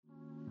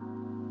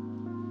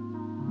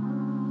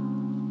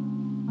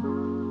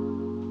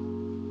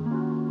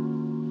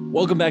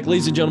Welcome back,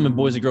 ladies and gentlemen,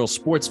 boys and girls,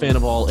 sports fan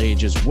of all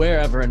ages,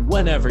 wherever and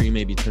whenever you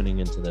may be tuning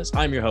into this.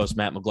 I'm your host,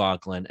 Matt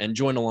McLaughlin, and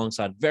joined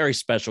alongside very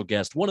special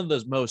guest, one of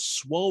those most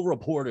swole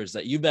reporters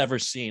that you've ever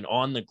seen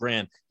on the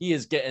gram. He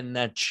is getting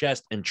that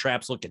chest and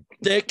traps looking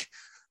thick.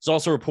 He's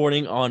also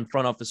reporting on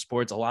Front Office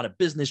Sports, a lot of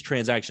business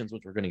transactions,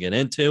 which we're going to get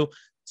into.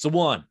 It's the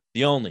one,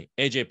 the only,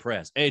 AJ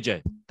Perez.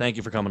 AJ, thank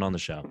you for coming on the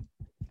show.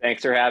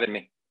 Thanks for having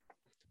me.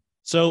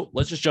 So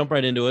let's just jump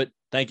right into it.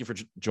 Thank you for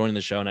joining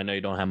the show, and I know you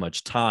don't have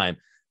much time.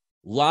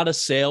 A lot of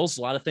sales,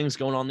 a lot of things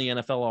going on in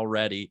the NFL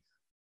already.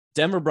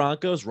 Denver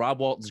Broncos, Rob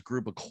Walton's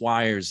group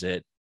acquires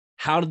it.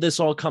 How did this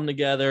all come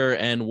together,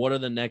 and what are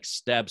the next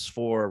steps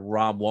for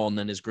Rob Walton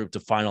and his group to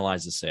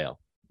finalize the sale?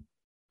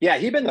 Yeah,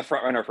 he'd been the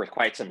front runner for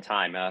quite some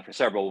time, for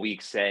several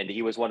weeks, and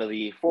he was one of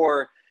the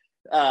four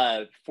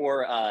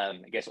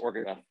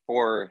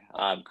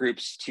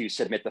groups to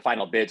submit the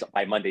final bids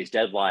by Monday's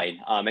deadline.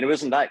 And it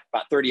wasn't that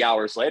about 30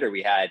 hours later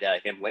we had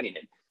him winning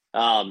it.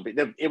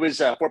 It was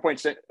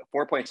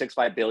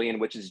 4.65 billion,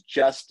 which is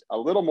just a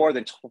little more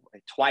than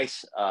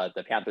twice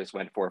the Panthers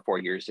went for 4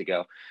 years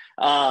ago.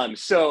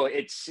 So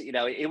it's, it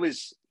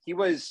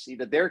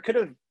could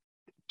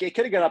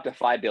have gone up to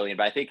 5 billion,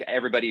 but I think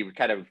everybody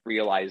kind of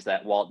realized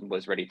that Walton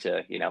was ready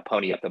to,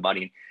 pony up the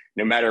money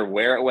no matter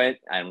where it went.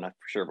 I'm not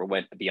sure if it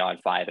went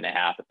beyond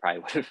 5.5, it probably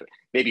would have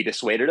maybe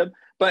dissuaded him,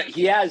 but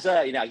he has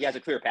he has a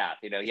clear path.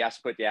 He has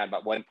to put down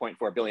about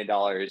 $1.4 billion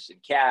in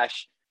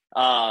cash.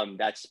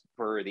 That's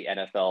for the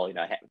NFL,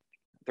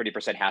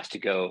 30% has to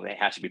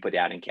be put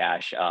down in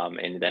cash.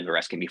 And then the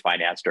rest can be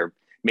financed or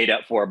made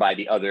up for by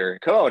the other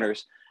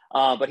co-owners.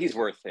 But he's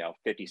worth,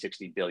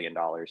 $50-60 billion.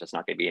 That's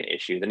not going to be an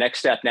issue. The next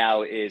step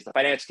now is the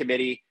finance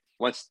committee.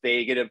 Once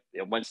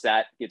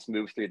that gets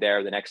moved through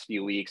there, the next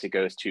few weeks, it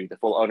goes to the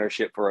full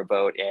ownership for a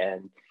vote.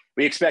 And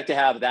we expect to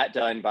have that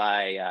done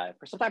by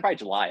sometime by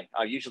July.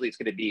 Usually it's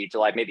going to be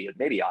July,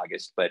 maybe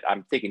August, but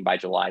I'm thinking by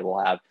July we'll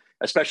have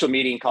a special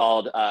meeting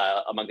called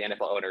among the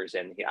NFL owners,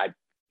 and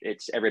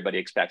everybody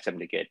expects them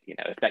to get,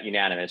 if not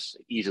unanimous,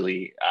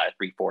 easily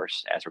 3/4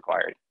 as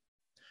required.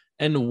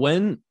 And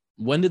when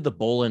did the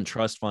Bolin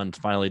Trust Fund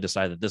finally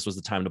decide that this was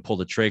the time to pull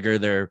the trigger?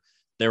 There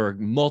were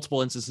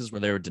multiple instances where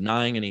they were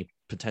denying any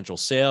potential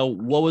sale.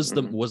 What was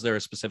was there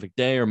a specific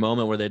day or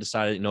moment where they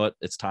decided, you know what,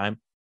 it's time?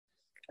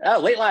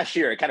 Late last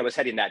year, it kind of was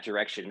heading that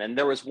direction. And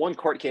there was one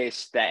court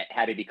case that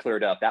had to be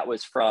cleared up. That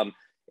was from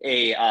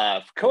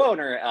a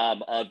co-owner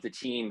of the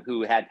team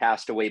who had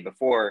passed away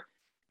before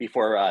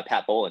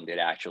Pat Bolin did,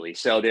 actually.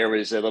 So there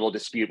was a little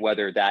dispute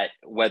whether that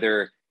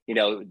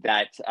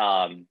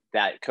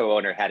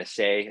co-owner had a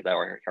say,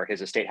 or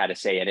his estate had a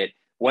say in it.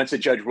 Once the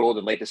judge ruled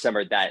in late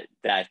December that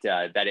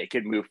it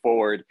could move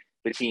forward,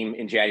 the team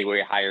in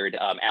January hired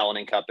Allen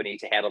and Company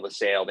to handle the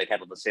sale. They've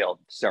handled the sale of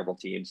several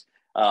teams,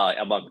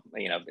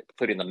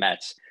 including the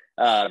Mets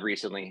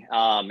recently.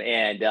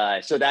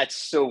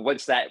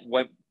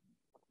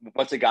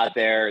 Once it got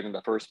there, and then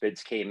the first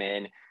bids came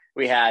in,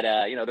 we had,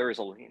 there was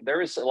a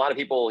lot of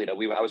people, I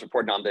was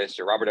reporting on this.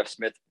 Robert F.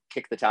 Smith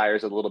kicked the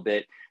tires a little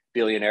bit,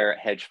 billionaire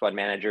hedge fund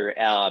manager,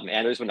 and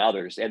there's been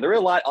others. And there's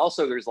a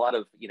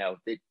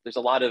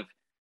lot of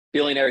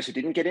billionaires who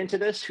didn't get into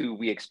this, who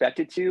we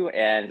expected to.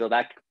 And so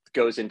that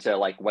goes into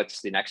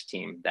what's the next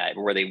team that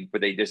were they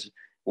just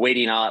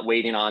waiting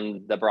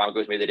on the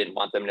Broncos? Maybe they didn't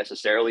want them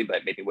necessarily,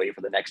 but maybe waiting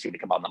for the next team to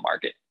come on the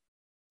market.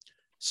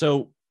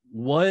 So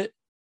what?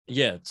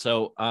 Yeah.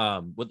 So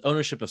with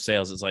ownership of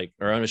sales, it's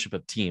or ownership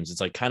of teams,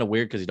 it's kind of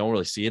weird because you don't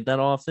really see it that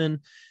often.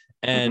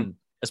 And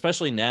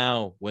especially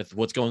now with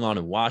what's going on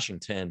in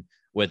Washington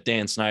with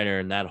Dan Snyder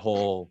and that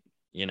whole,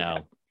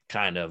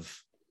 kind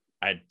of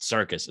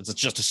circus. It's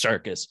just a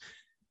circus.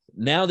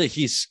 Now that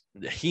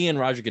he and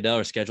Roger Goodell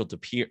are scheduled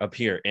to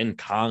appear in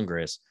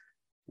Congress,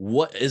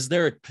 what is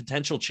there a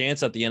potential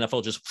chance that the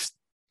NFL just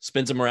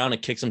spins him around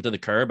and kicks him to the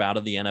curb out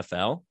of the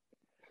NFL?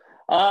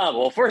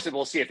 Well, first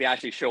we'll see if they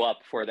actually show up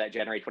for that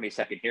January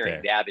 22nd hearing.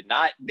 Fair.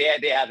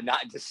 They have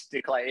not just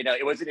declared,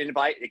 it was an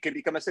invite. It could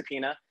become a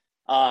subpoena.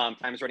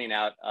 Time's running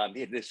out.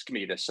 This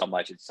committee does so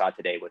much. It saw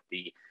today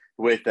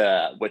with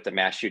the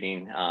mass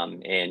shooting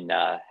and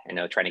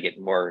trying to get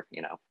more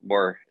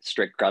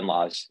strict gun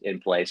laws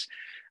in place.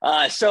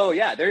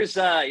 There's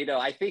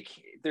I think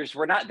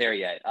we're not there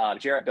yet.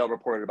 Jarrett Bell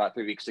reported about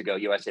 3 weeks ago,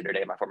 USA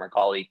Today, my former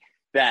colleague,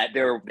 that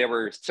there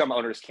were some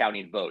owners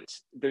counting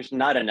votes. There's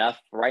not enough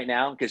right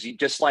now, because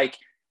just like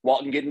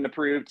Walton getting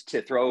approved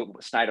to throw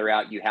Snyder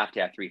out, you have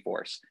to have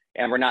 3/4.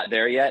 And we're not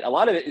there yet. A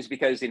lot of it is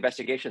because the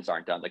investigations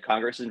aren't done. The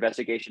Congress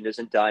investigation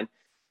isn't done.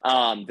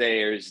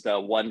 There's the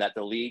one that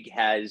the league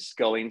has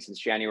going since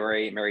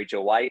January. Mary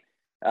Jo White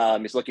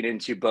is looking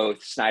into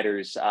both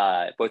Snyder's,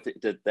 both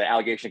the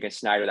allegation against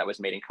Snyder that was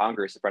made in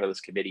Congress in front of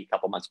this committee a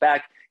couple months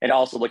back, and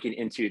also looking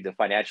into the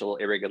financial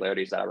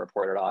irregularities that I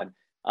reported on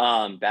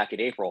back in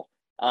April.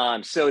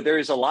 So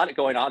there's a lot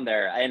going on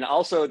there. And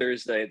also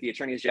there's the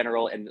attorneys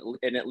general and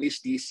at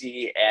least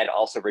DC and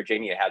also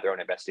Virginia have their own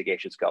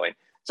investigations going.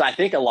 So I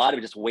think a lot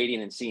of just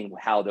waiting and seeing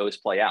how those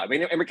play out. I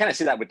mean, and we kind of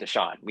see that with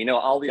Deshaun. We know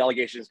all the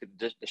allegations with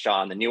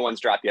Deshaun, the new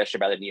ones dropped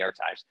yesterday by the New York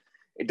Times.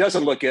 it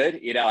doesn't look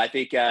good. I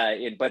think,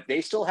 but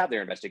they still have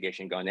their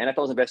investigation going. The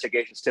NFL's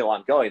investigation is still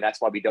ongoing. That's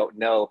why we don't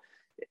know.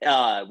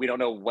 We don't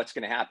know what's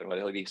going to happen,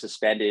 whether he'll be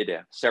suspended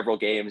several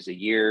games, a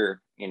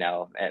year,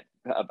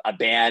 a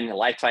ban, a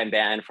lifetime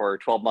ban for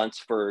 12 months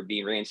for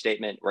being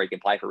reinstatement, where he can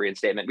apply for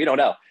reinstatement. We don't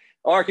know.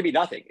 Or it could be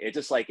nothing. It's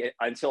just like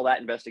until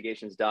that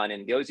investigation is done.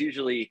 And those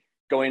usually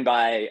going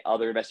by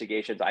other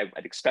investigations, I'd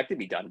expect to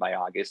be done by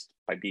August,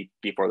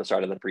 before the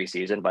start of the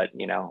preseason, but,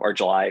 or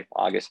July,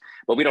 August,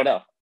 but we don't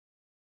know.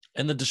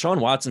 And the Deshaun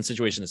Watson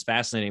situation is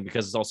fascinating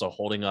because it's also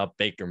holding up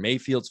Baker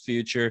Mayfield's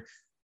future.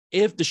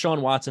 If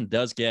Deshaun Watson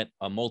does get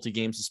a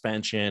multi-game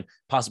suspension,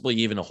 possibly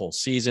even a whole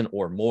season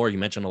or more, you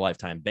mentioned a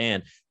lifetime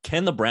ban,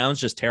 can the Browns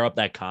just tear up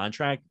that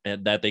contract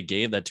that they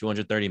gave, that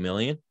 $230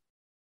 million?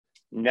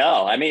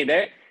 No, I mean,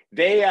 that's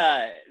going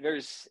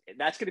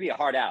to be a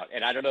hard out.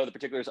 And I don't know the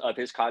particulars of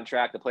his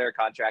contract, the player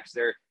contracts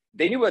there.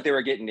 They knew what they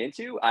were getting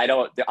into.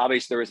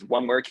 Obviously there was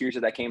one more accuser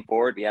that came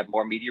forward. We have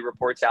more media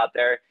reports out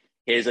there.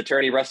 His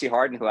attorney, Rusty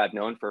Hardin, who I've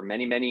known for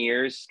many, many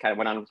years, kind of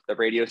went on the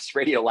radio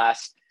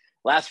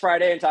last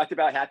Friday and talked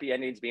about happy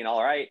endings being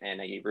all right.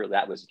 And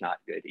that was not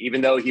good.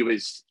 Even though he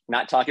was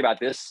not talking about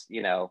this,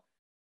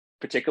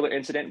 particular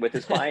incident with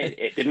his client,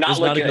 it did not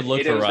look good. It was not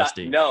a good look for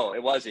Rusty. No,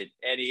 it wasn't.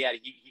 And he had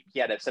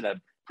to send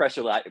a press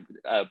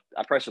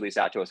release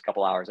out to us a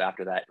couple hours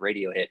after that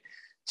radio hit.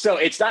 So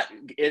it's not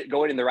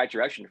going in the right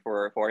direction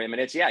for him.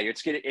 And it's like,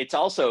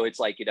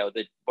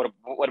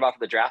 what about for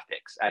the draft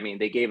picks? I mean,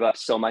 they gave up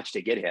so much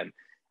to get him.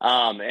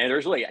 And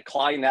there's really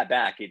clawing that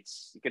back.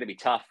 It's going to be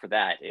tough for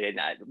that.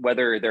 And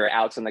whether there are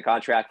outs in the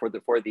contract for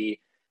the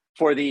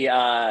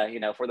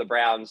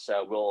Browns,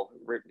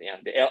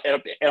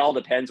 it all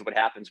depends on what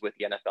happens with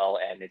the NFL.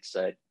 And it's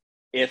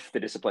if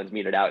the discipline's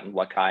meted out and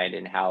what kind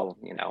and how,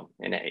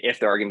 and if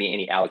there are going to be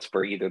any outs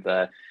for either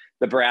the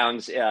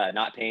Browns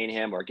not paying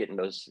him or getting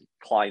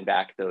clawing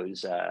back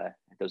those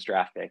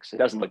draft picks. It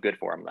doesn't look good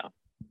for him though.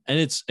 And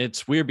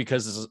it's weird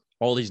because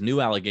all these new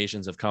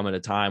allegations have come at a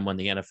time when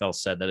the NFL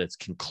said that it's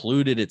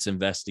concluded its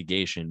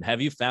investigation.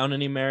 Have you found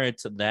any merit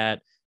to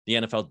that? The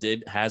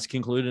NFL has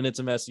concluded its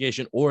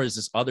investigation, or is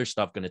this other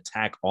stuff going to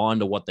tack on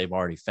to what they've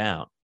already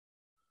found?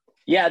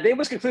 Yeah, they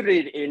was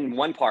concluded in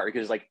one part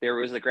because there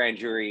was the grand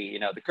jury,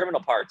 the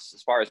criminal parts,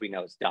 as far as we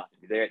know, is done.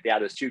 They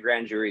had those two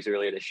grand juries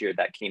earlier this year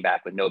that came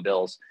back with no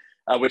bills,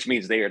 which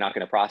means they are not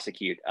going to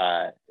prosecute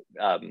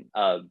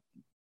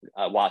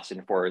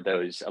Watson for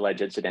those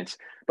alleged incidents.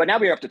 But now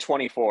we're up to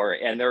 24,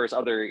 and there's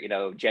other,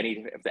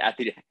 Jenny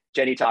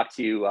talked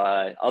to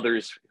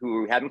others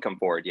who haven't come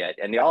forward yet,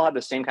 and they all have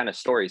the same kind of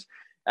stories.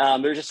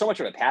 There's just so much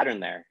of a pattern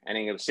there. I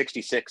think it was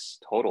 66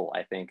 total,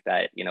 I think,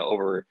 that,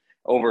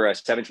 over a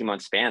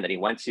 17-month span that he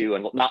went to,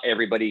 and not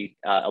everybody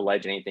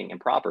alleged anything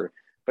improper,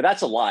 but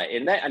that's a lot.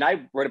 And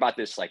I wrote about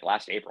this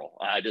last April,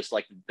 just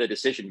the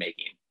decision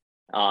making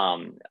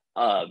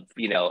but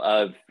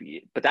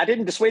that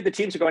didn't dissuade the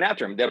teams from going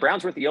after him. The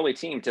Browns weren't the only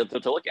team to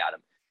look at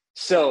him.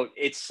 So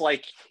it's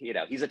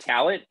he's a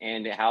talent,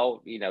 and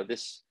how,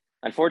 this,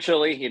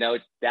 unfortunately,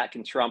 that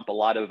can trump a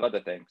lot of other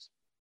things.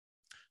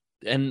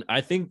 And I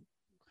think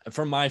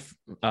from my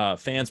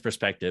fans'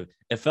 perspective,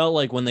 it felt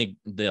like when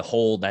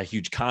that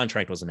huge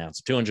contract was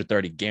announced,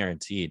 230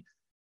 guaranteed.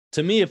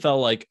 To me, it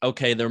felt like,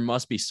 okay, there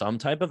must be some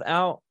type of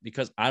out,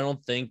 because I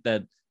don't think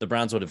that the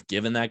Browns would have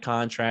given that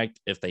contract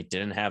if they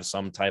didn't have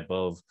some type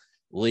of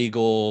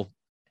legal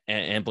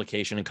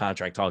implication and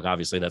contract talk.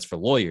 Obviously, that's for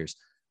lawyers.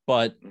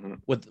 But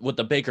with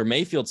the Baker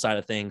Mayfield side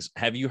of things,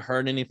 have you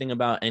heard anything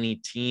about any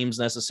teams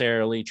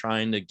necessarily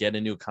trying to get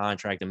a new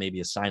contract and maybe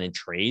a sign and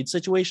trade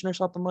situation or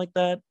something like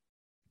that?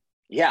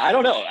 Yeah, I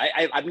don't know.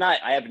 I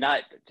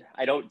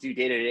don't do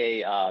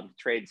day-to-day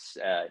trades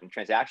and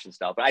transaction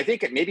stuff, but I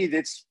think maybe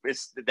it's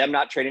them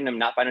not trading them,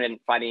 not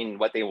finding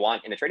what they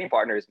want in a trading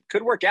partners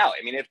could work out.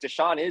 I mean, if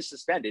Deshaun is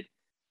suspended,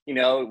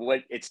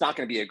 it's not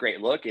going to be a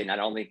great look. And I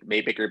don't think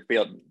Baker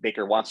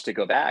wants to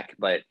go back,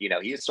 but he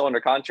is still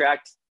under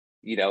contract.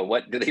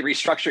 What do they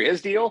restructure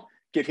his deal?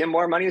 Give him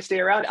more money to stay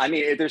around? I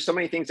mean, there's so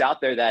many things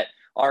out there that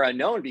are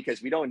unknown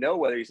because we don't know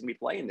whether he's going to be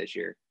playing this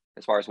year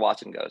as far as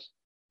Watson goes.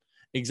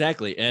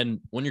 Exactly. And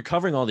when you're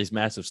covering all these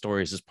massive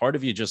stories, is part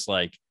of you just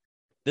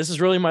this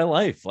is really my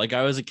life.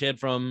 I was a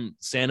kid from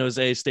San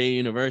Jose State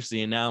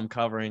University, and now I'm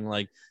covering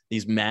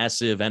these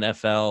massive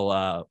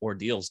NFL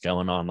ordeals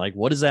going on.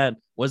 What is that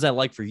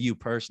like for you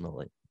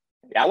personally?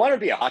 Yeah, I wanted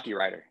to be a hockey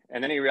writer,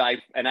 and then he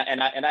realized, and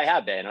I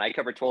have been, and I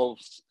covered 12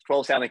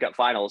 Stanley Cup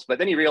finals, but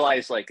then he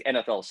realized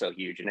NFL is so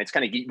huge, and it's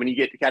kind of, when you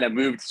get kind of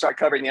moved, start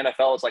covering the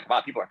NFL, it's wow,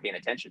 people are paying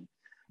attention,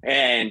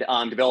 and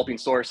developing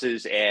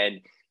sources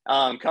and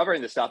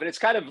covering this stuff. And it's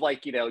kind of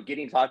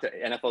getting to talk to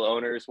NFL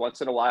owners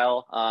once in a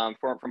while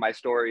for my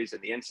stories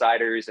and the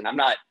insiders. And I'm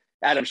not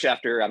Adam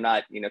Schefter. I'm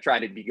not,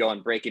 trying to be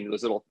breaking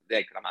those little,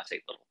 I'm not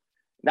saying little,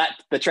 not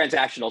the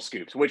transactional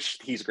scoops, which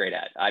he's great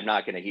at. I'm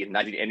not going to,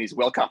 and he's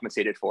well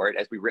compensated for it,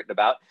 as we've written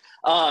about.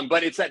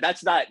 But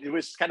it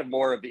was kind of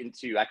more of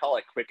I call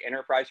it quick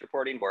enterprise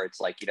reporting, where it's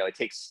it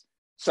takes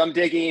some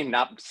digging,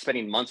 not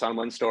spending months on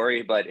one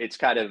story, but it's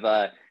kind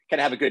of kind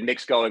of have a good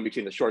mix going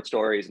between the short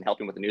stories and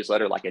helping with the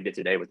newsletter, like I did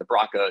today with the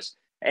Broncos,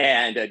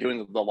 and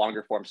doing the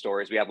longer form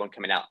stories. We have one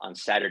coming out on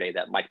Saturday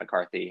that Mike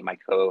McCarthy, my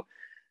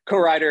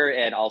co-writer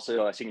and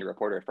also a senior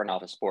reporter at Front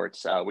Office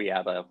Sports. We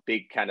have a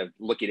big kind of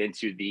looking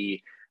into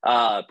the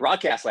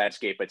broadcast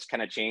landscape. It's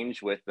kind of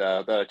changed with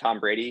the Tom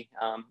Brady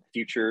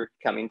future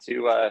coming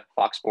to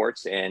Fox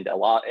Sports, and a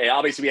lot. And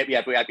obviously, we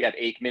have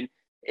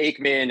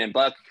Aikman and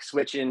Buck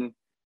switching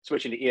to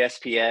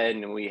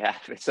ESPN, and we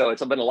have so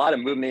it's been a lot of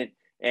movement,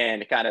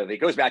 and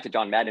it goes back to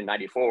John Madden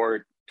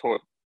 '94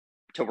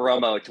 to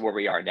Romo to where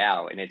we are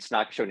now, and it's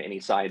not showing any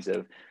signs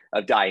of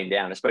dying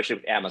down, especially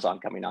with Amazon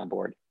coming on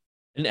board.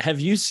 And have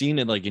you seen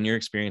it, like in your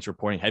experience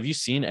reporting, have you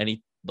seen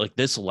any like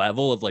this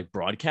level of like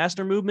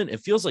broadcaster movement?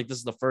 It feels like this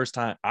is the first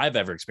time I've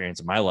ever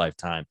experienced in my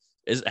lifetime.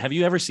 Have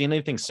you ever seen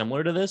anything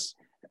similar to this?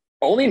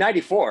 Only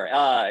 94,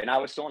 and I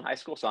was still in high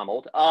school, so I'm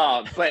old.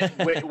 But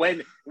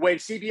when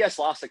CBS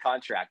lost the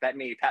contract, that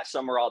made Pat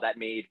Summerall,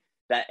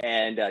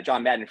 and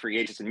John Madden free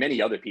agents, and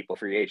many other people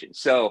free agents.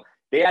 So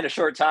they had a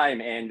short time,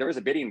 and there was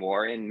a bidding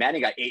war, and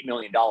Madden got $8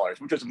 million,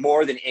 which was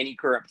more than any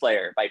current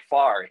player by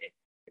far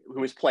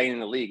who was playing in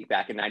the league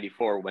back in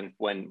 '94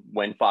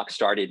 when Fox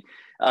started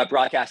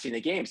broadcasting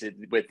the games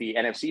with the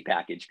NFC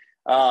package.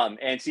 And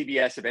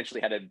CBS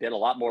eventually had to bid a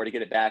lot more to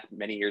get it back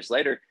many years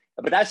later.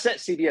 But that set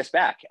CBS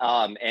back.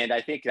 And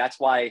I think that's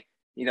why,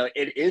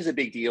 it is a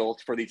big deal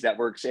for these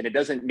networks. And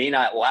it may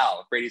not,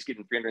 wow, Brady's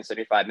getting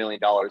 $375 million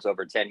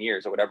over 10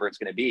 years or whatever it's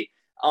going to be.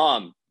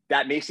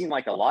 That may seem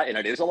like a lot, and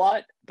it is a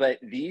lot. But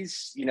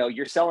these,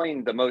 you're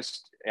selling the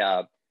most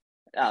respect.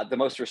 The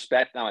most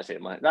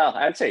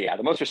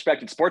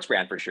respected sports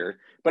brand for sure,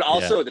 but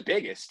also the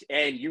biggest.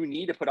 And you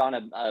need to put on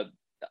a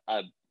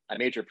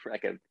major,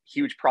 like a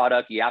huge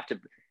product. You have to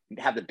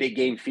have the big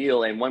game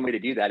feel, and one way to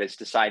do that is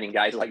to signing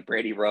guys like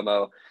Brady,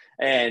 Romo,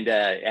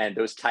 and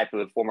those type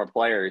of former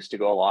players to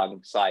go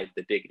alongside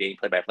the big game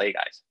play-by-play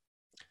guys.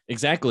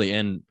 Exactly,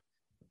 and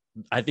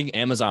I think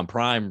Amazon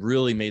Prime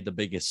really made the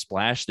biggest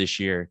splash this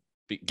year,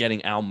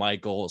 getting Al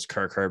Michaels,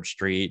 Kirk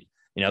Herbstreit.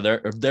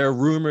 There are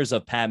rumors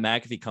of Pat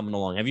McAfee coming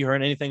along. Have you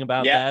heard anything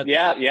about that?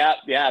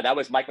 Yeah. That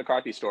was Mike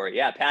McCarthy's story.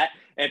 Yeah, Pat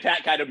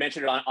kind of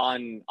mentioned it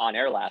on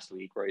air last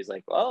week, where he's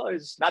like, "Well,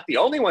 he's not the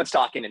only one's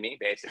talking to me,"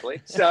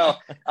 basically. So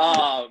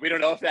we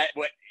don't know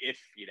if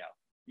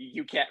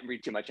you can't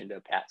read too much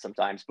into Pat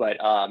sometimes, but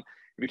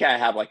we kind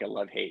of have like a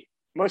love-hate,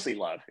 mostly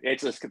love.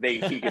 It's just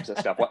he gives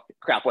us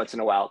crap once in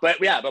a while, but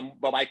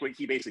Mike,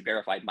 he basically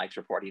verified Mike's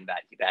reporting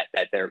that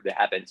there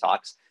have been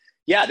talks.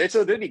 Yeah,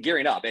 they'll be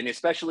gearing up, and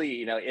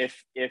especially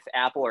if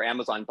Apple or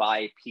Amazon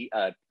buy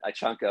a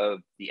chunk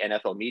of the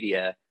NFL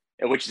media,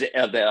 which is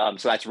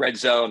so that's Red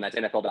Zone, that's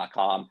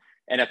NFL.com,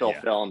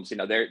 NFL Films.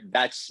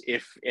 That's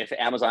if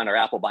Amazon or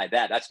Apple buy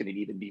that, that's going to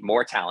even be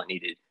more talent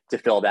needed to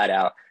fill that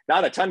out.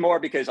 Not a ton more,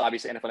 because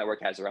obviously NFL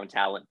Network has their own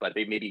talent, but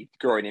they may be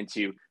growing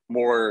into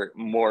more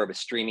of a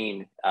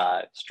streaming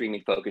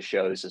focused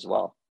shows as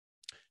well.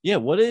 Yeah,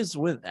 what is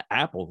with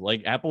Apple?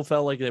 Like, Apple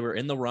felt like they were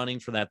in the running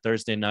for that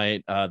Thursday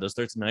night, those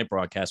Thursday night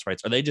broadcast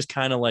rights. Are they just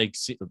kind of like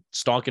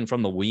stalking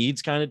from the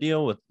weeds kind of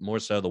deal, with more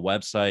so the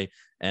website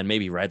and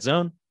maybe Red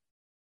Zone?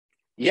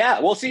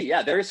 Yeah, we'll see.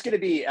 Yeah, there's going to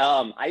be.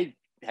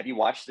 Have you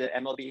watched the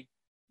MLB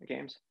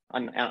games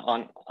on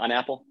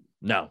Apple?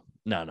 No.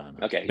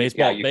 Okay,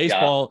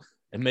 baseball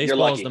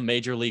is the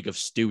major league of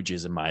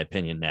stooges, in my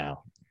opinion.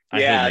 Now.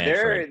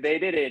 They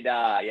didn't.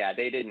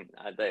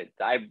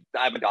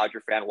 I'm a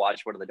Dodger fan.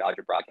 Watched one of the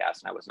Dodger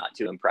broadcasts, and I was not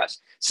too impressed.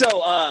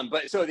 So,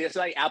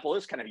 Apple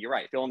is kind of, you're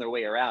right, filling their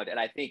way around. And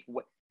I think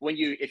when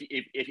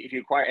if you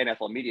acquire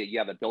NFL media, you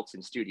have a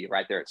built-in studio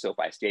right there at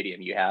SoFi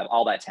Stadium. You have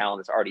all that talent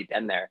that's already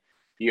been there.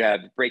 You have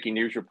breaking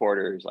news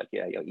reporters like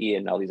Ian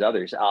and all these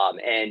others.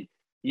 And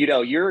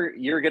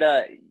you're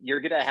gonna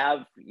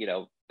have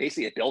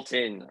basically a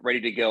built-in,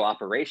 ready to go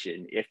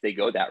operation if they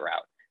go that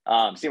route.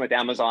 Same with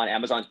Amazon.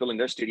 Amazon's building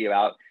their studio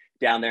out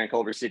down there in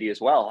Culver City as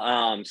well.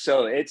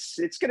 So it's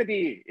going to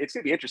be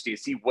interesting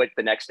to see what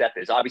the next step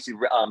is. Obviously,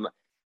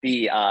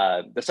 the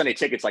Sunday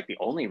Ticket's like the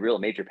only real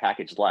major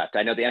package left.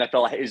 I know the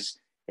NFL is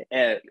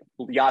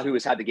Yahoo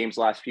has had the games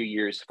the last few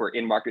years for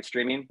in-market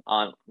streaming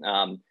on.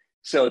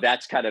 So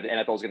that's kind of, the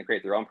NFL is going to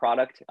create their own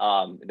product.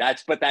 They'll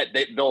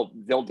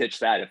ditch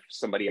that if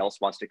somebody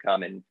else wants to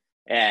come and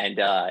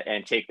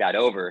take that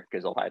over,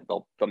 because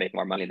they'll make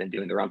more money than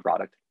doing their own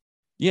product.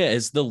 Yeah,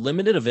 is the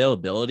limited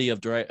availability of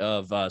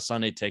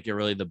Sunday Ticket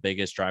really the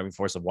biggest driving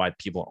force of why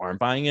people aren't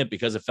buying it?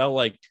 Because it felt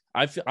like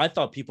I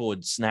thought people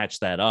would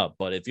snatch that up,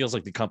 but it feels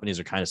like the companies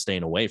are kind of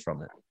staying away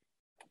from it.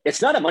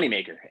 It's not a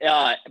moneymaker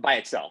by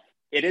itself.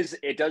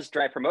 It does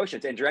drive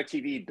promotions, and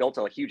DirecTV built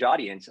a huge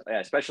audience,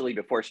 especially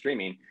before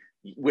streaming,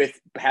 with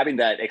having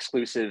that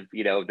exclusive,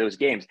 those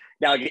games.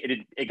 Now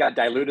it got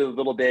diluted a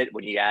little bit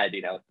when you add,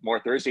 more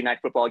Thursday night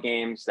football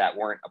games that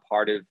weren't a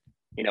part of,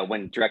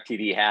 when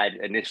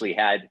DirecTV initially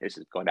had, this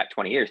is going back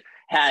 20 years,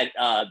 had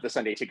the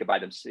Sunday Ticket by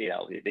them,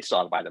 they still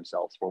have it by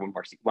themselves for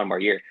one more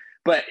year.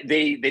 But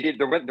there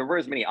were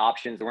as many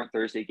options. There weren't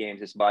Thursday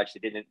games as much. They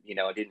didn't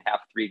have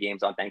 3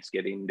 games on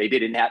Thanksgiving. They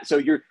didn't have, so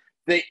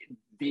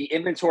the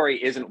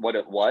inventory isn't what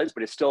it was,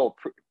 but it's still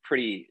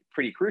pretty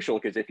crucial,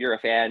 because if you're a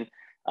fan,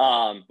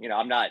 I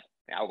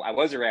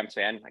was a Rams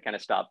fan. I kind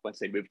of stopped once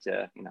they moved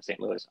to St.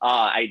 Louis.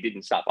 I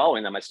didn't stop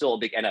following them. I'm still a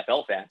big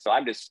NFL fan. So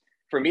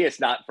for me, it's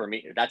not for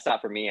me. That's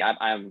not for me.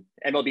 I'm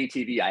MLB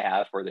TV. I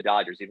have for the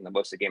Dodgers, even though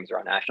most of the games are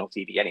on national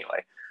TV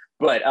anyway.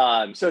 But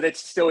so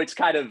it's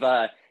kind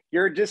of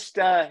you're just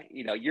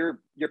you're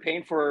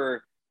paying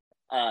for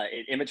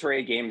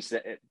inventory games,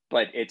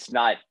 but it's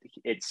not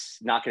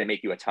going to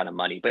make you a ton of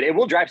money, but it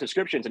will drive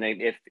subscriptions. And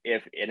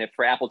if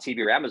for Apple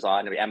TV or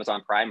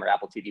Amazon Prime or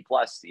Apple TV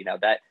Plus,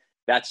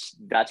 that's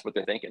what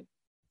they're thinking.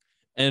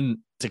 And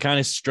to kind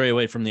of stray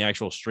away from the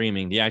actual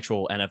streaming, the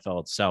actual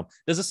NFL itself,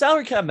 does the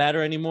salary cap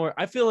matter anymore?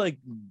 I feel like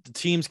the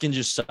teams can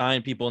just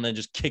sign people and then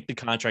just kick the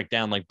contract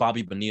down like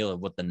Bobby Bonilla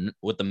with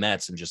the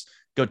Mets and just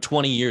go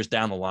 20 years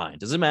down the line.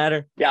 Does it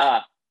matter?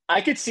 Yeah. I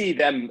could see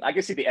the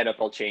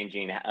NFL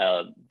changing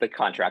the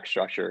contract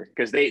structure,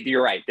 because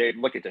you're right. They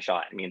look at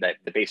Deshaun. I mean,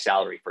 the base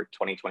salary for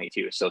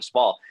 2022 is so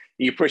small.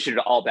 You push it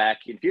all back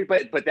in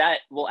future, but that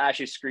will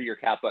actually screw your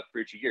cap up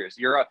for 2 years.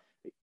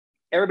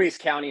 Everybody's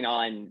counting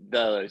on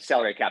the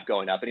salary cap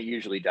going up, and it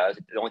usually does.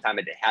 The only time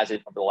it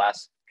hasn't over the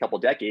last couple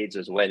of decades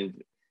is when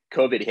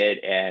COVID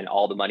hit and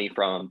all the money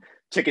from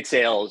ticket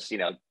sales,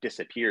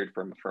 disappeared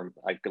from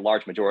like a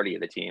large majority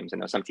of the teams. I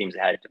know some teams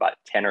had about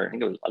 10, or I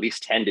think it was at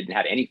least 10 didn't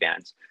have any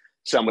fans,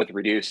 some with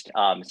reduced.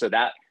 So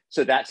that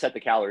set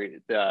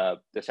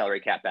the salary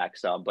cap back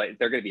some, but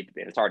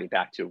it's already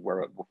back to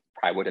where it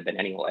probably would have been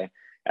anyway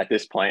at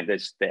this point. The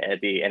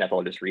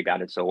NFL just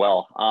rebounded so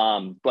well.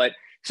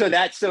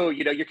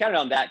 You're counting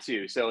on that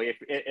too. So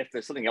if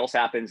there's something else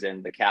happens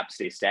and the cap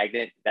stays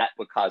stagnant, that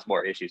would cause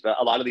more issues. But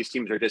a lot of these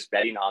teams are just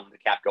betting on the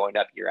cap going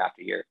up year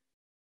after year.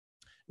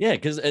 Yeah,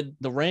 because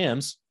the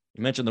Rams,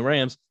 you mentioned the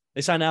Rams,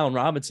 they signed Allen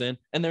Robinson,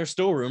 and there's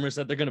still rumors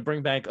that they're going to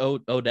bring back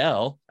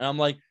Odell. And I'm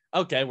like,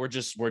 okay, we're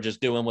just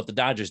doing what the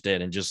Dodgers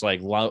did and just like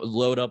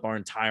load up our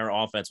entire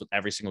offense with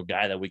every single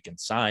guy that we can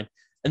sign.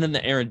 And then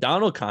the Aaron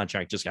Donald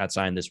contract just got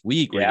signed this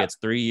week, where he gets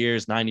 3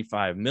 years,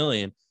 $95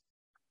 million.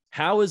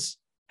 How is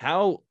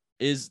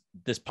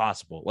this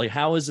possible? Like,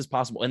 how is this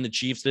possible? And the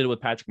Chiefs did it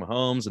with Patrick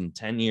Mahomes and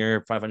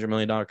 10-year, $500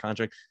 million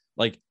contract.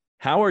 Like,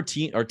 how are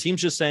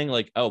teams just saying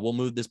like, oh, we'll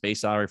move this base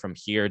salary from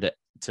here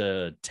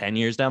to 10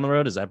 years down the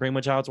road? Is that pretty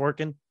much how it's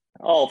working?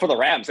 Oh, for the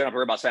Rams, they don't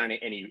worry about signing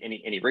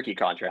any rookie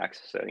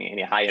contracts, so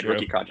any high-end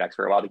rookie contracts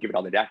for a while. They give it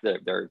all their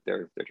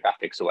draft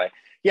picks away.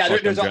 Yeah,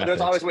 there's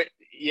always way.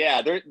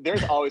 Yeah,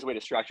 there's always a way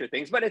to structure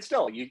things, but it's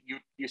still you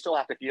still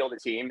have to field the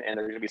team, and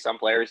there's going to be some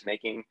players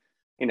making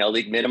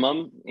league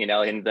minimum.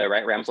 And the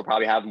Rams will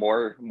probably have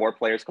more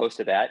players close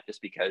to that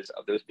just because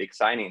of those big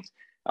signings.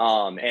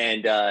 But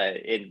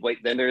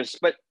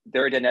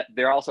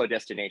they're also a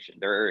destination.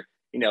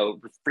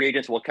 Free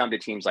agents will come to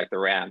teams like the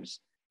Rams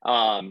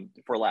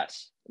for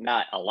less,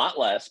 not a lot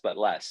less, but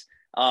less.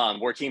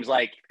 Where teams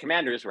like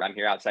Commanders, where I'm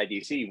here outside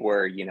DC,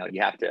 where you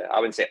have to, I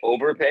wouldn't say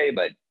overpay,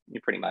 but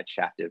you pretty much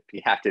have to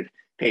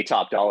pay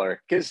top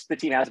dollar because the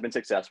team hasn't been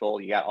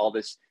successful. You got all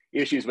this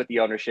issues with the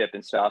ownership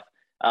and stuff.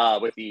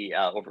 With the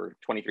over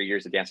 23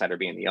 years of Dan Snyder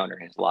being the owner,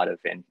 has a lot of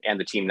and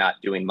the team not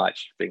doing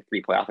much. I think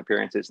 3 playoff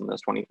appearances in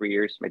those 23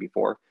 years, maybe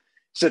 4.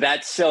 So there's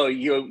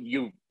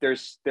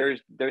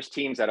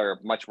teams that are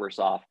much worse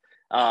off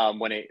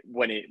when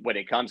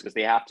it comes, because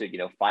they have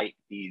to fight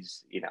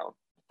these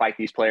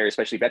players,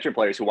 especially veteran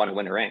players who want to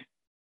win a ring.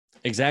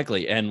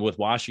 Exactly. And with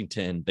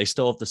Washington, they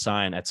still have to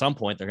sign at some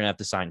point. They're going to have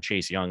to sign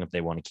Chase Young if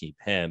they want to keep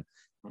him.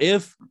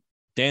 If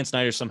Dan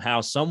Snyder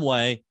somehow, some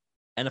way,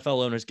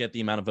 NFL owners get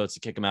the amount of votes to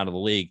kick him out of the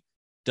league,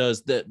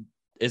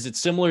 is it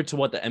similar to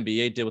what the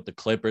NBA did with the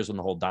Clippers when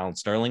the whole Donald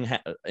Sterling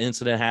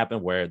incident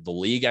happened, where the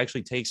league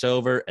actually takes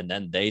over and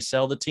then they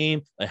sell the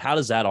team? Like, how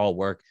does that all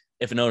work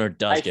if an owner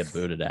does get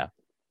booted out?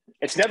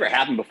 It's never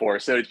happened before,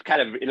 so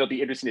it'll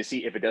be interesting to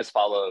see if it does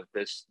follow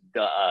the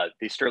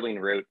Sterling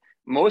route.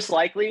 Most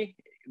likely,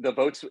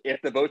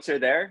 if the votes are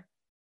there,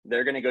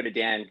 they're going to go to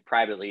Dan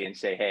privately and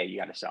say, "Hey, you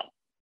got to sell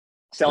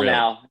really?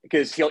 Now,"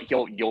 because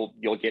you'll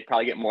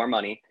probably get more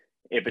money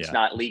if it's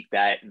not leaked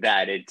that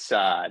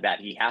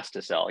he has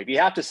to sell. If you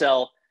have to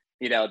sell,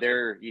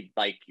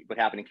 like what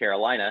happened in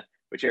Carolina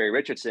with Jerry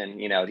Richardson,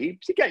 he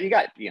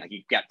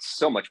got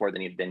so much more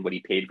than what he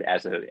paid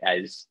as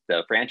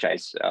the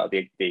franchise,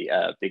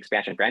 the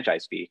expansion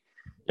franchise fee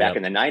back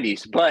in the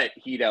 90s. But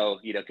he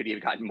could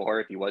have gotten more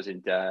if he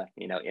wasn't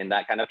in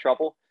that kind of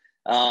trouble.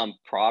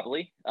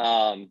 Probably.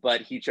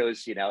 But he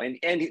chose, and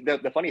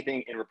the funny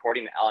thing in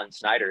reporting Alan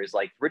Snyder is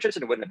like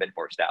Richardson wouldn't have been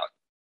forced out.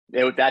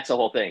 That's the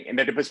whole thing. And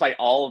despite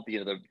all of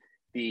the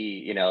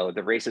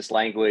racist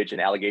language and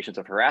allegations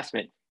of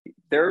harassment,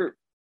 there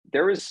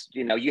was,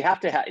 you have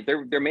to have,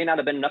 there may not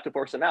have been enough to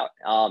force them out.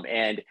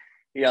 And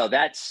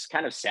that's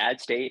kind of sad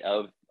state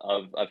of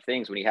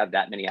things when you have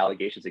that many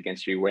allegations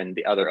against you, when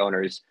the other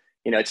owners,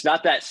 it's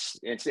not that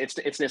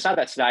it's not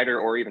that Snyder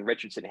or even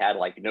Richardson had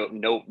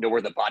know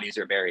where the bodies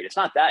are buried. It's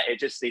not that.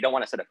 It's just they don't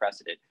want to set a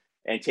precedent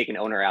and take an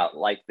owner out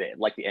like the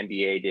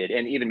NBA did,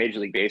 and even Major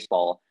League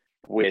Baseball.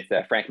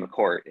 Frank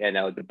McCourt. And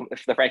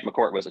the Frank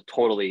McCourt was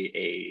totally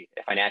a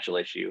financial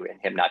issue, and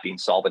him not being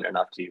solvent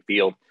enough to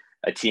field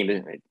a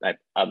team,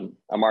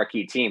 a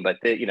marquee team. But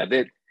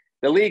the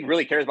league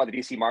really cares about the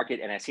DC market,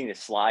 and I've seen it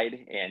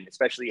slide, and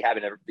especially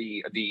having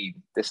the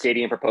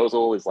stadium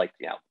proposal is like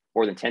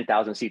more than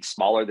 10,000 seats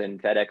smaller than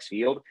FedEx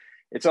Field.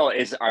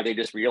 Are they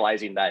just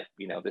realizing that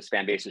this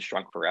fan base has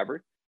shrunk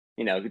forever?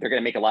 They're going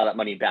to make a lot of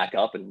money back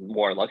up and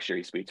more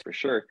luxury suites for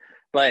sure,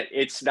 but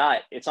it's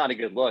not a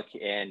good look.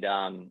 And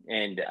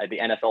the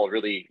NFL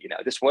really,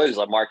 this was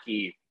a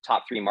marquee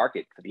top 3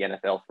 market for the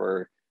NFL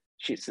for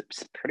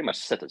pretty much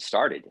since it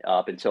started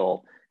up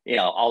until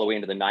all the way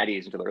into the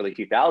 90s until the early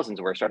 2000s,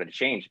 where it started to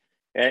change.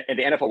 And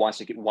the NFL wants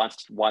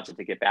it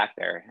to get back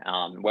there.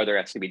 Whether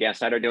it's going to be Dan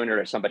Snyder doing it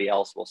or somebody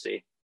else, we'll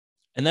see.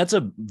 And that's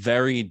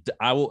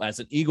I will, as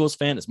an Eagles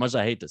fan, as much as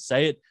I hate to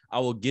say it, I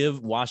will give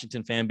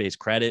Washington fan base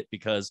credit,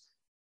 because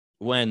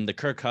when the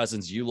Kirk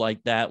Cousins, you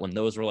like that, when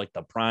those were like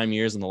the prime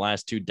years in the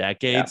last 2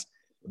 decades,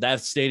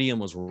 that stadium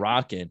was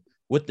rocking.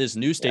 With this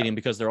new stadium,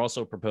 because they're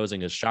also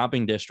proposing a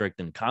shopping district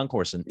and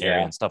concourse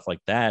area and stuff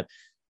like that.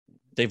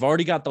 They've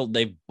already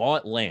they've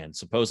bought land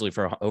supposedly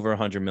for over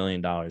 $100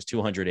 million,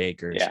 200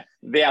 acres. Yeah.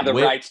 They have the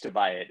rights to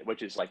buy it,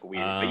 which is like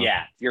weird, but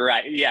yeah, you're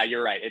right. Yeah,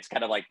 you're right. It's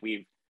kind of like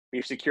we've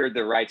secured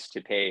the rights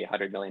to pay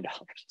 $100 million.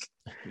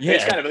 Yeah.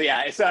 It's kind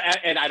of, So,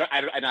 and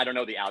I don't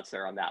know the outs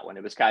there on that one.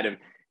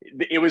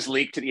 It was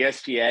leaked to the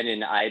ESPN,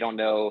 and I don't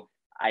know.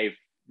 I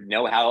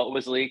know how it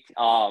was leaked.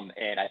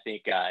 And I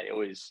think it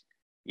was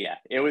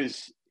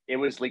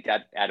leaked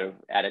at a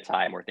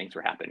time where things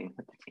were happening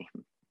with the team.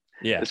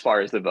 Yeah. As far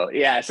as the vote.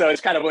 Yeah. So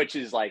it's kind of, which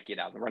is like,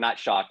 we're not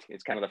shocked.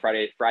 It's kind of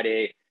the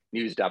Friday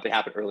news dump. It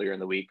happened earlier in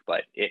the week,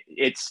 but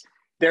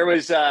there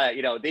was, the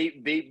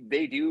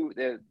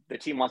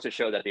team wants to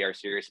show that they are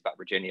serious about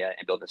Virginia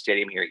and building a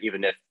stadium here,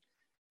 even if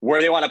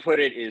where they want to put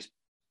it is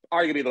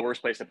arguably the worst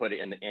place to put it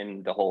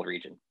in the whole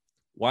region.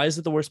 Why is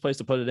it the worst place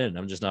to put it in?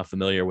 I'm just not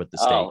familiar with the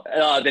state.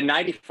 The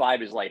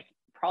 95 is like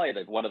probably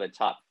one of the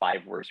top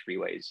 5 worst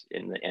freeways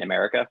in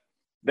America.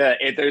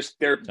 There's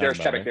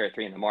traffic there at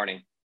 3 a.m.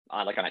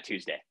 on a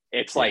Tuesday.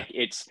 It's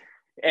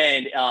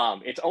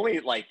it's only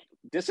like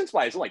distance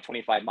wise, like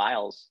 25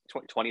 miles,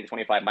 20 to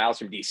 25 miles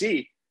from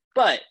DC,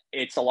 but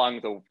it's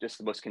along the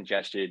most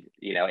congested,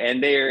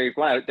 and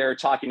they're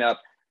talking up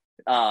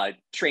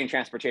train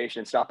transportation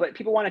and stuff, but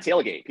people want to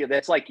tailgate.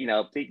 That's like, you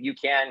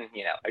can,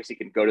 obviously you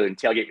can go to and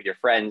tailgate with your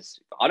friends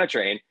on a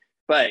train,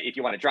 but if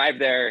you want to drive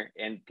there,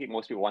 and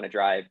most people want to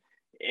drive,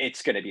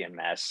 it's going to be a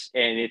mess.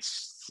 And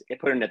it's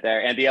putting it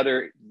there. And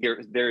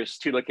there's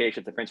 2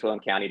 locations in Prince William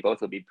County.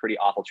 Both will be pretty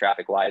awful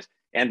traffic wise.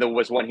 And there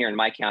was one here in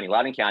my county,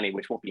 Loudoun County,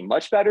 which won't be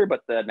much better,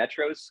 but the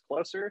metro's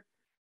closer.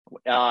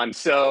 I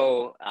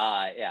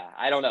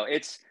don't know.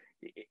 It's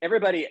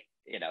everybody,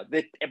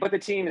 but the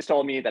team has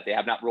told me that they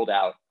have not ruled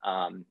out,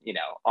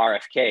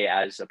 RFK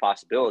as a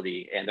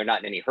possibility, and they're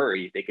not in any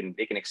hurry. They can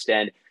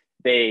extend.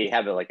 They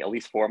have at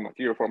least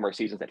 3 or 4 more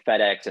seasons at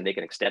FedEx, and they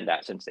can extend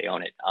that since they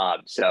own it.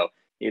 So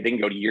they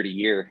can go to year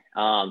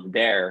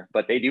there,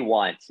 but they do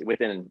want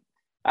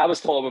I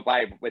was told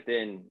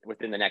within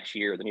the next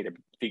year, they need to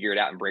figure it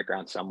out and break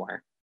ground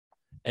somewhere.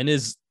 And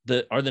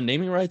are the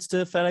naming rights to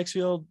FedEx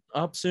Field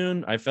up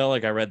soon? I felt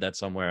like I read that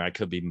somewhere. I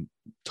could be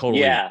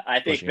totally. Yeah, I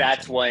think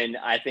that's when,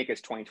 I think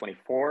it's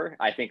 2024.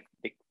 I think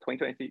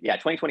 2023. Yeah,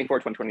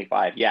 2024,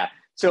 2025. Yeah.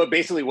 So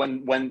basically,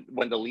 when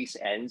the lease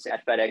ends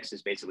at FedEx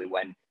is basically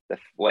when the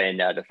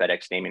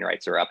FedEx naming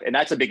rights are up, and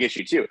that's a big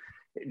issue too.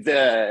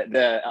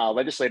 The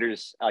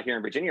legislators here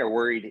in Virginia are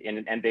worried,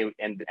 and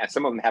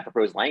some of them have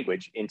proposed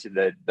language into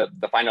the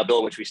final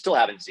bill, which we still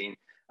haven't seen.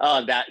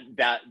 That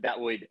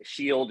would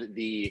shield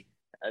the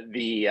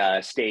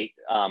state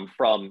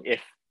from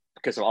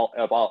because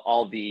of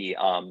all the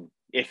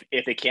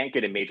if they can't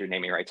get a major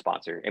naming rights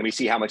sponsor, and we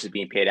see how much is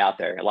being paid out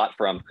there, a lot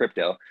from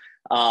crypto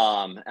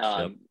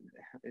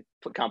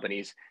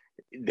companies.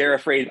 They're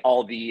afraid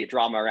all the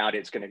drama around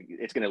it's going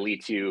to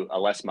lead to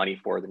less money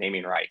for the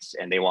naming rights,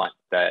 and they want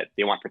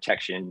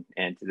protection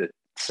and to the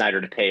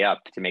Snyder to pay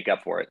up to make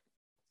up for it.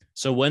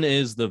 So when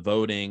is the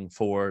voting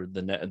for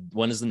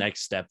when is the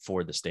next step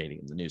for the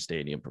stadium, the new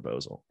stadium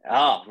proposal?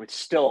 Oh,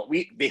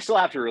 they still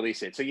have to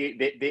release it. So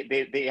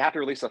they have to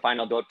release the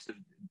final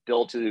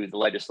bill to the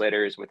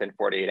legislators within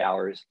 48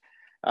 hours,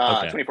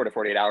 24 to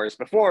 48 hours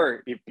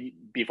before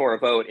a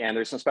vote. And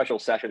there's some special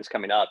sessions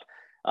coming up.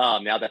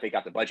 Now that they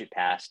got the budget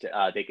passed,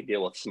 they could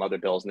deal with some other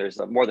bills, and there's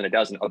more than a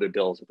dozen other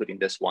bills, including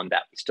this one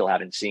that we still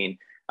haven't seen.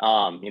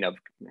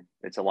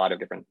 It's a lot of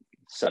different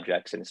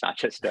subjects, and it's not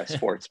just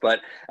sports,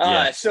 but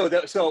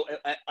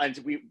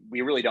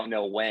we really don't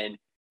know when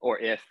or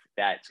if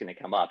that's going to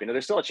come up.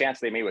 There's still a chance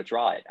they may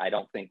withdraw it. I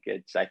don't think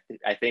it's. I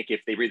think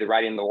if they read the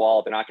writing on the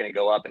wall, they're not going to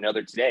go up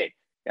another today.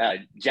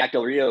 Jack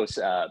Del Rio's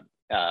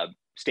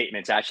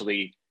statements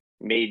actually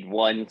made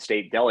one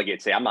state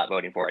delegate say, "I'm not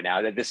voting for it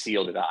now. That this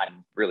sealed it.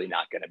 I'm really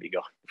not going to be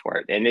going for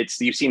it." And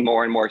you've seen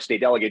more and more state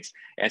delegates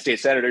and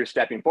state senators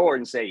stepping forward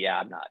and say, "Yeah,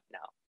 I'm not. No,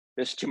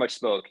 there's too much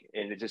smoke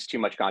and it's just too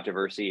much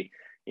controversy."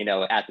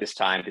 at this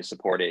time to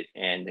support it.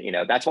 And,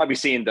 that's why we've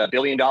seen the $1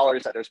 billion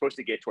that they're supposed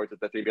to get towards the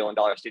 $3 billion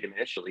stadium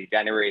initially.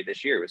 January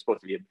this year, it was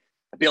supposed to be $1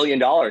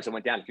 billion. It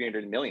went down to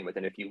 300 million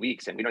within a few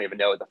weeks. And we don't even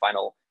know what the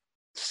final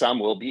sum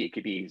will be. It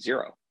could be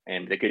zero.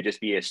 And it could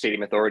just be a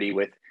stadium authority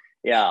with,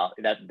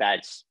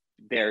 that's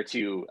there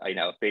to,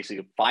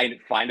 basically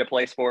find a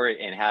place for it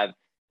and have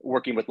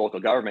working with local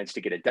governments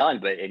to get it done.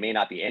 But it may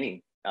not be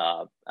any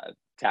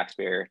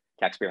taxpayer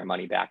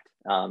money backed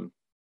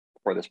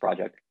for this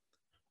project.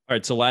 All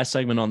right, so last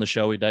segment on the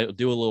show, we do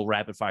a little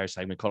rapid fire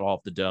segment called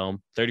Off the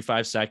Dome.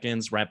 35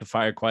 seconds, rapid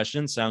fire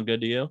questions. Sound good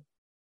to you?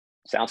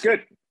 Sounds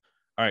good.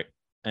 All right,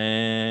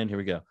 and here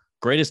we go.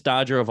 Greatest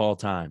Dodger of all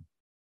time?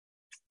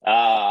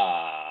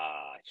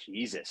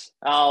 Jesus.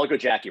 I'll go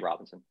Jackie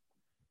Robinson.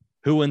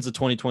 Who wins the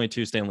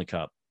 2022 Stanley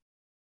Cup?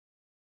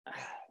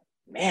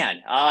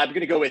 Man, I'm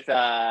going to go with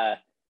I'll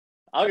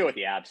go with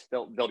the Abs.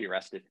 They'll be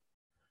rested.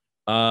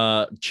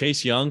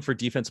 Chase Young for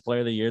Defensive Player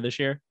of the Year this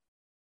year?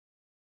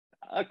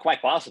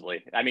 Quite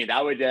possibly. I mean,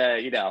 that would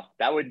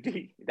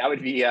be.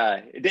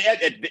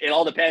 It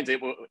all depends.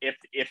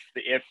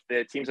 If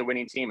the team's a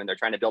winning team and they're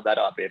trying to build that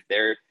up, if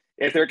they're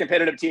a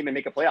competitive team and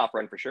make a playoff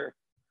run for sure.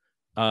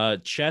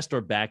 Chest or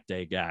back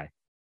day guy?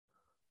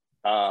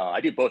 I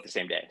do both the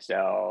same day.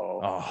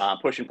 So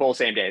push and pull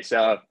same day.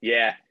 So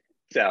yeah.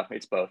 So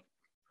it's both.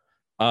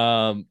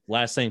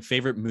 Last thing,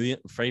 favorite meal?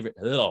 Favorite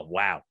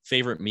meal?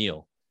 Favorite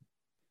meal?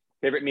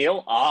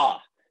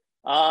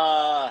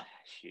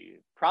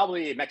 Shoot.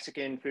 Probably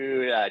Mexican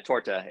food,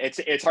 torta.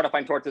 It's hard to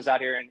find tortas out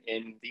here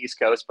in the East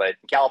Coast, but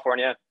in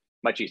California,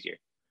 much easier.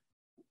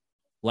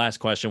 Last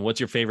question.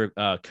 What's your favorite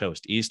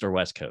coast, East or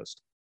West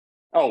Coast?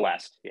 Oh,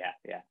 West. Yeah.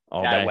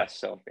 All day? West.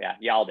 So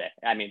yeah, all day.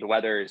 I mean, the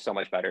weather is so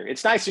much better.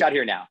 It's nice out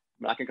here now.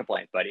 I'm not going to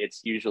complain, but it's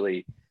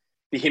usually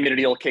the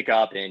humidity will kick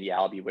up, and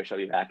I'll be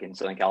back in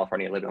Southern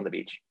California living on the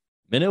beach.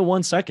 Minute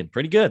 1 second.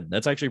 Pretty good.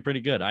 That's actually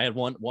pretty good. I had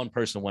one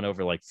person went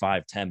over like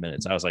 5-10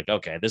 minutes. I was like,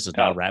 okay, this is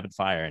not rapid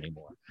fire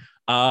anymore.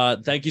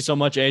 Thank you so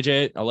much,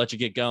 AJ. I'll let you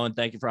get going.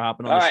 Thank you for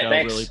hopping on the show.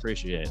 Thanks. Really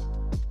appreciate it.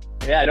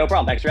 Yeah, no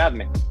problem. Thanks for having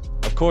me.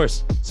 Of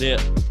course. See ya.